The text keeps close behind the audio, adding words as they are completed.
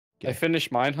I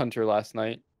finished Mindhunter last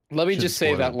night. Let me just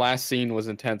say that last scene was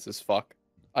intense as fuck.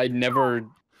 I never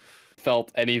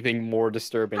felt anything more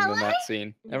disturbing than that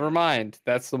scene. Never mind.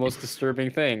 That's the most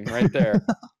disturbing thing right there.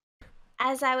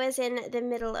 As I was in the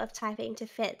middle of typing to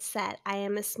Fitz that I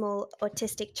am a small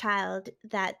autistic child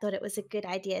that thought it was a good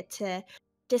idea to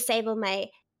disable my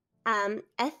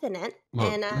Ethernet,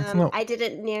 and I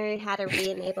didn't know how to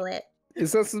re-enable it.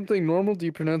 Is that something normal? Do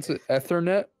you pronounce it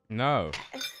Ethernet? No.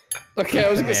 Okay, I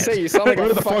was gonna say, you sound like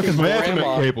a fucking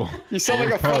grandma. You sound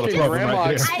like a fucking grandma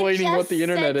explaining what the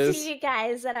internet is. I just said to you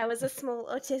guys that I was a small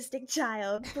autistic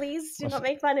child. Please do not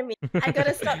make fun of me. I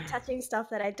gotta stop touching stuff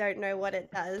that I don't know what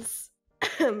it does.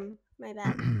 My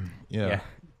bad. Yeah.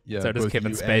 So does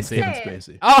Kevin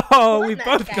Spacey. Oh, we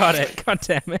both got it. God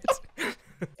damn it.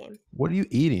 What are you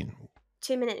eating?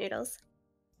 2-minute noodles.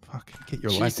 Fuck, get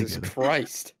your life together. Jesus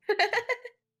Christ.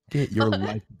 Get your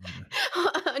life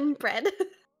together. On bread.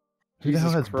 Who the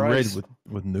hell has bread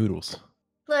with noodles?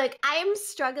 Look, I'm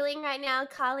struggling right now.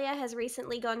 Kalia has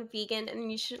recently gone vegan,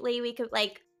 and usually we could,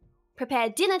 like, prepare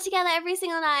dinner together every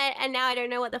single night, and now I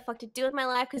don't know what the fuck to do with my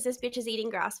life because this bitch is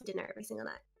eating grass for dinner every single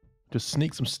night. Just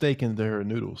sneak some steak into her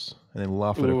noodles and then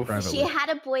laugh at her privately. She had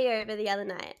a boy over the other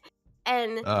night,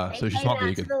 and so she's not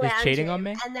vegan. He's cheating on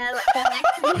me? And they're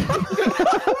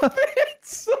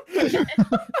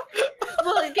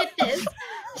well, get this.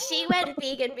 She went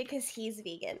vegan because he's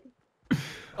vegan.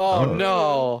 Oh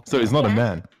no. So he's not a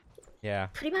man. Yeah.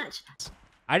 Pretty much.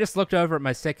 I just looked over at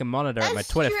my second monitor at my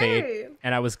Twitter feed,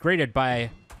 and I was greeted by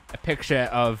a picture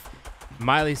of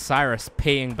Miley Cyrus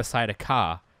peeing beside a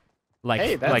car. Like,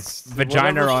 hey, like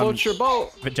vagina on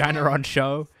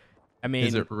show. I mean,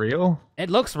 is it real? It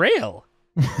looks real.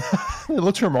 It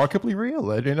looks remarkably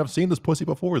real. I've seen this pussy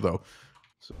before though.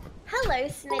 So. Hello,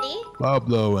 Smitty.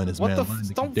 Pablo and his man.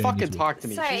 Don't fucking talk to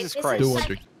me. Sorry, Jesus Christ.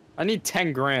 Like... I need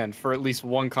 10 grand for at least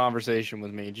one conversation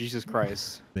with me. Jesus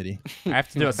Christ. Smitty. I have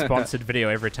to do a sponsored video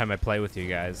every time I play with you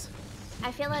guys.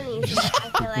 I feel uneasy.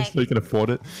 I feel like... So you can afford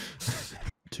it.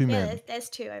 2 men. Yeah, there's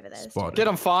 2 over there. Get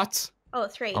him, Fots. Oh,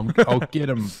 3. I'll get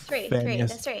him. 3.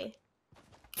 There's 3.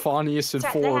 Phonius and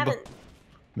Forb.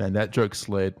 Man, that joke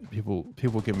slayed.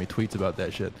 People give me tweets about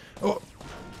that shit. Oh.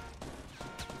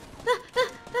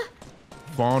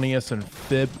 Phonius and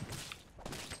Fib.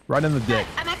 Right in the dick.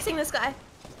 I'm axing this guy.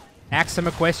 Ask him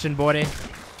a question, buddy.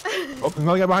 Oh, I'm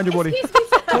gonna get behind you, buddy.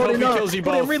 I hope he kills you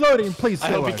both. Reloading, please.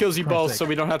 I hope he kills you both so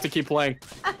we don't have to keep playing.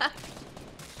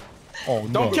 Oh,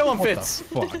 no. Don't kill him, Fitz.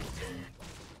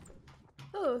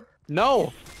 Ooh.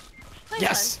 No.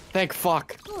 Yes. Thank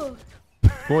fuck. Ooh.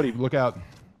 Bordy, look out.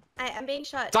 I'm being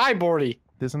shot. Die, Bordy.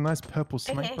 There's a nice purple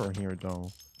sniper here, though.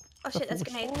 Oh shit, that's a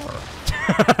grenade.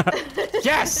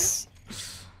 Yes!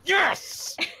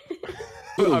 Yes!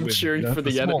 I'm cheering for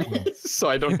the enemy, so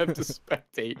I don't have to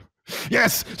spectate.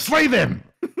 Yes! Slay them!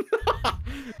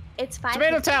 It's 5.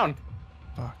 Tomato Town!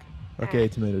 Fuck. Okay,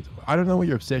 Tomato Town. I don't know what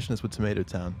your obsession is with Tomato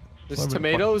Town. There's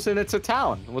tomatoes and it's a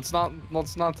town. What's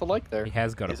not to like there? He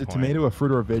has got a point. Is a tomato a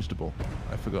fruit or a vegetable?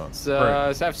 I forgot.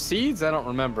 Does it have seeds? I don't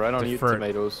remember. I don't eat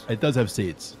tomatoes. It does have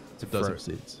seeds. It does have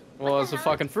seeds. Well, it's a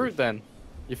fucking fruit then.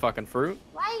 You fucking fruit.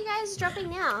 Why are you guys dropping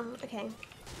now? Okay.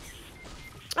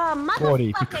 Oh, motherfucker,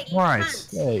 you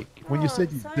Christ. Hey, when you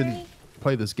said you didn't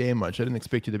play this game much, I didn't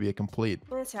expect you to be a complete.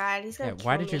 That's right. He's gonna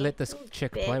why did you let this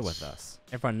chick play with us?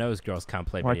 Everyone knows girls can't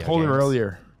play video games. I told her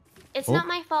earlier. It's not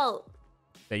my fault.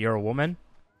 That you're a woman?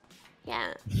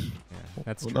 Yeah.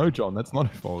 That's no, John, that's not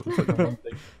her fault. It's like the one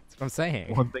thing, that's what I'm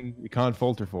saying. One thing you can't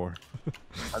falter for.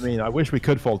 I mean, I wish we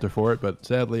could falter for it, but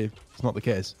sadly, it's not the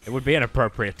case. It would be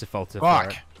inappropriate to falter for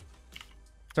it.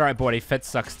 It's alright, buddy. Fitz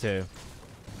sucks too.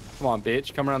 Come on,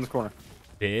 bitch. Come around this corner.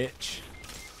 Bitch.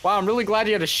 Wow, I'm really glad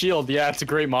you had a shield. Yeah, it's a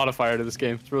great modifier to this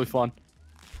game. It's really fun.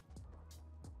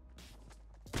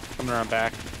 Coming around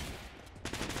back.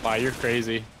 Wow, you're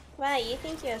crazy. Wow, you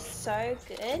think you're so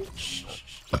good?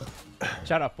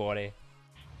 Shut up, Bordy.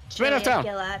 Tomato Town.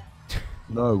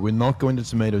 No, we're not going to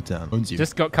Tomato Town.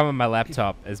 Just got come on my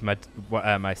laptop as my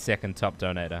my second top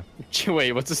donator.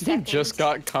 Wait, what's his name? Just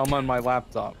got come on my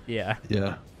laptop. Yeah.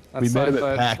 Yeah. We met him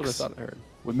at PAX.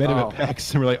 We met him at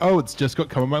PAX and we're like, oh, it's just got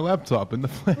come on my laptop in the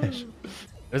flesh.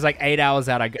 It was like 8 hours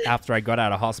after I got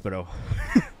out of hospital.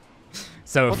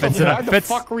 So Fitz and I. Why the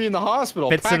fuck were you in the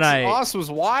hospital? Fitz and I. PAX was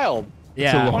wild.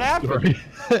 Yeah. What happened?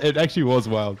 It actually was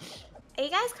wild. Are you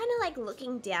guys kind of like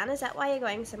looking down? Is that why you're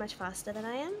going so much faster than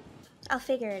I am? I'll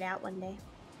figure it out one day.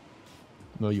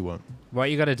 No, you won't. What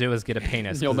you got to do is get a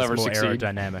penis. You'll never more succeed.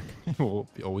 Aerodynamic. It will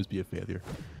always be a failure.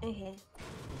 Okay.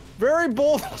 Very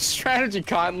bold strategy,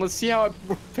 Cotton. Let's see how it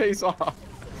pays off.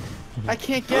 I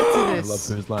can't get to this. I love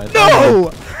those lines.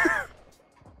 No!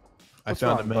 I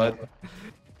found a man.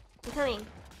 I'm coming.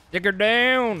 Dig her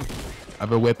down. I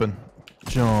have a weapon.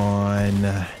 John.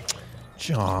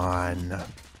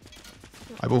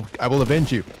 I will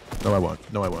avenge you. No, I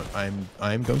won't. No, I won't. I'm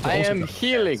going to. I am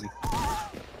healing.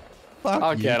 Fuck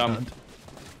I'll you, get him. cunt.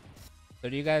 So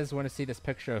do you guys want to see this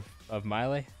picture of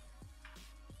Miley?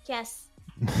 Yes.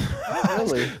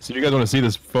 Really? So you guys want to see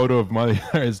this photo of Miley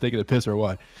Cyrus taking a piss or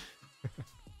what?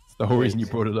 It's the whole reason you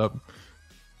brought it up.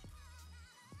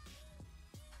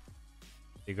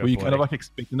 Were you kind of like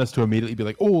expecting us to immediately be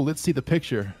like, "Oh, let's see the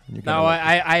picture"? No,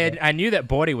 I knew that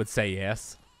Bordy would say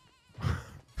yes.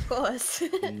 Of course.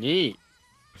 Neat.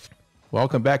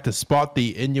 Welcome back to Spot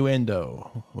the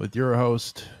Innuendo with your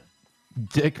host,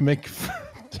 Dick John.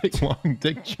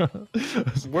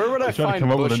 Where would I find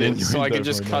bushes so I could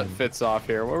just cut Fitz off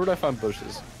here? Where would I find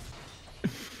bushes?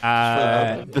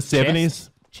 The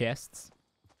 70s? Chests.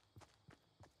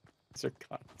 These are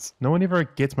cuts. No one ever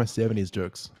gets my 70s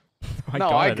jokes. I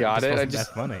got it. I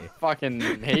just funny. Fucking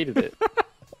hated it.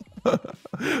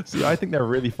 See, I think they're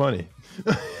really funny.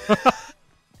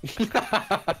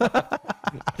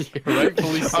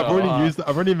 Rightfully so.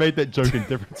 I've already made that joke in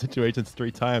different situations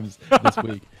 3 times this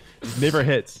week. It never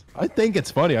hits. I think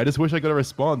it's funny. I just wish I got a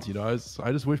response. You know,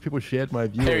 I just wish people shared my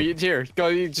view. Here, go.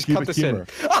 You just cut this in.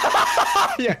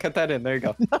 Yeah, cut that in. There you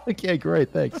go. Okay,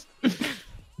 great. Thanks.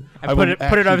 I put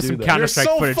it over some Counter-Strike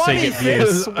footage so you get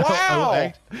views.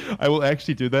 Wow. I will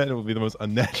actually do that. It will be the most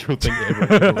unnatural thing ever.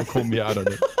 People will call me out on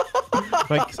it.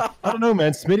 Like, I don't know,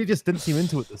 man. Smitty just didn't seem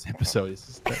into it this episode.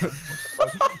 It's just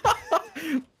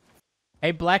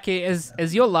Hey, Blackie,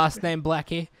 is your last name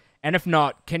Blackie? And if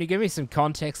not, can you give me some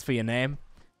context for your name?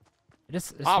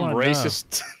 I'm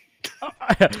racist.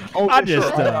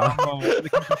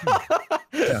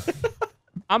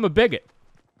 I'm a bigot.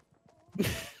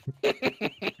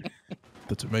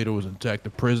 The tomato was intact. The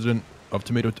president of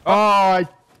tomato. I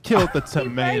killed the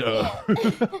tomato.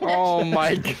 Oh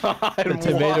my god. The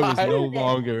tomato is no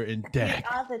longer intact.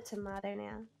 We are the tomato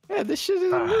now. Yeah, this shit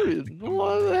is weird.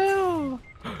 What the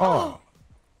hell?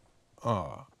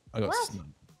 Oh, I got snubbed.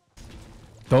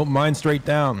 Don't mind straight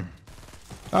down.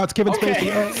 Oh, it's Kevin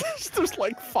Spacey. There's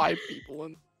like 5 people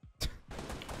in.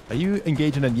 Are you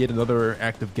engaging in yet another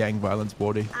act of gang violence,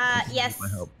 Bordy? Yes.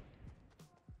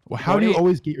 Well, how do you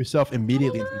always get yourself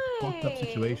immediately into fucked up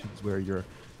situations where you're...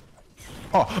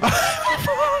 Oh!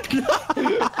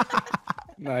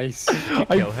 Nice.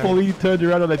 I fully turned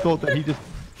around and I thought that he just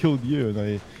killed you,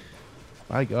 and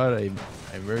my God, I'm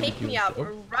very... Pick me up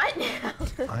right now.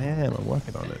 I am. I'm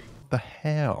working on it. The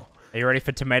hell? Are you ready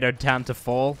for Tomato Town to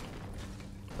fall?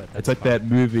 It's like that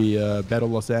movie, Battle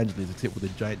Los Angeles, except with a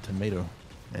giant tomato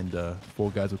and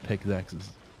 4 guys with pickaxes.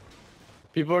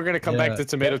 People are gonna come back to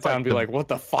Tomato Town and be like, "What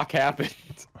the fuck happened?"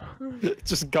 It's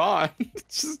just gone. It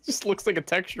just looks like a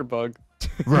texture bug.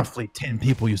 Roughly 10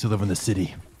 people used to live in the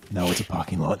city. Now it's a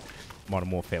parking lot.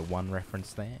 Modern Warfare 1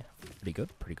 reference there. Pretty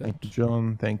good. Pretty good. Thank you,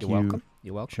 John. Thank you. You're welcome.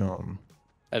 You're welcome. John.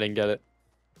 I didn't get it.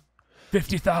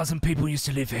 50,000 people used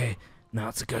to live here. Now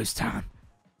it's a ghost town.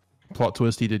 Plot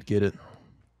twist, he did get it.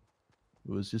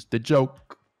 It was just a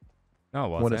joke. No, it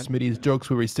wasn't. One of Smitty's jokes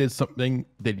where he said something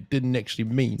that he didn't actually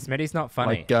mean. Smitty's not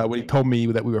funny. Like when he told me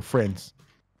that we were friends.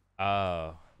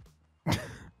 Oh. He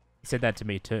said that to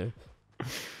me too.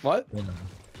 What? Yeah.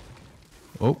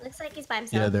 Oh. Looks like he's by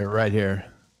himself. Yeah, they're right here.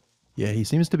 Yeah, he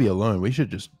seems to be alone. We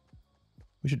should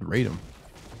raid him.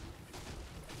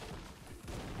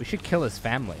 We should kill his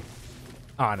family.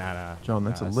 Oh, no. John,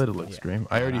 that's a little extreme.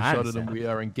 I already shot at him. We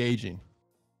are engaging.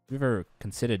 Have you ever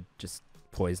considered just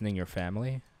poisoning your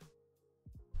family?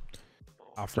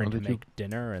 Offering to make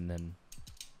dinner and then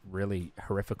really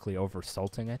horrifically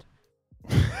over-salting it?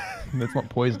 That's not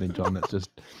poisoning, John. That's just...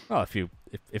 Oh,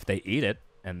 if they eat it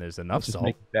and there's enough salt.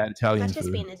 Make bad Italian That's just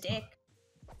food. being a dick.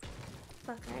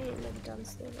 Fuck, I ain't never done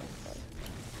stuff like that.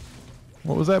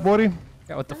 What was that, Bordy?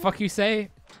 Yeah, what the fuck you say?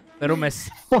 Little Miss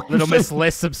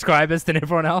less subscribers than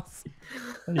everyone else.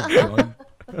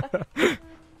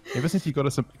 Ever since you got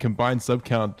a combined sub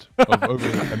count of over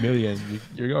 1 million,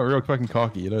 you're real fucking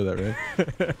cocky. You know that,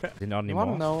 right? Not anymore. You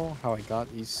want to know how I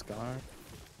got these scars?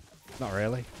 Not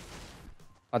really.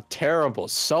 A terrible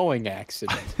sewing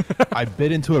accident. I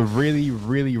bit into a really,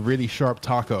 really, really sharp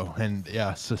taco, and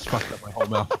yeah, it's just fucked up my whole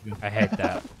mouth. I hate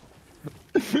that.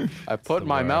 I put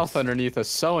my mouth underneath a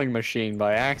sewing machine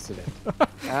by accident.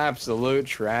 Absolute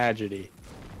tragedy.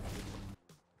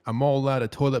 I'm all out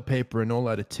of toilet paper and all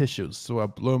out of tissues, so I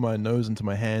blow my nose into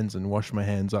my hands and wash my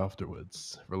hands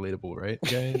afterwards. Relatable, right,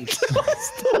 guys?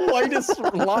 That's the whitest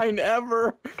line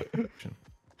ever.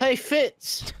 Hey,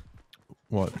 Fitz.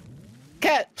 What?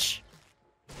 Catch.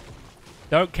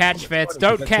 Don't catch, Fitz.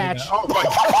 Don't catch. Oh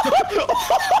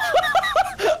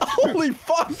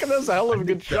That was a hell of a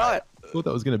good shot. I thought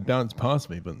that was going to bounce past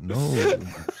me, but no.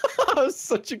 That was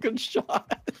such a good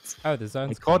shot. Oh, the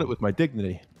zone's I caught it with my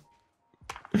dignity.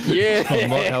 Yeah. I'm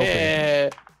not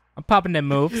helping. I'm popping them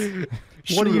moves.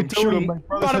 What are you doing? My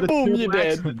brother's had a Bada boom, terrible you're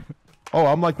dead. accident. Oh,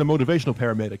 I'm like the motivational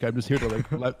paramedic. I'm just here to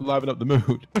like liven up the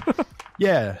mood.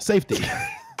 Yeah, safety.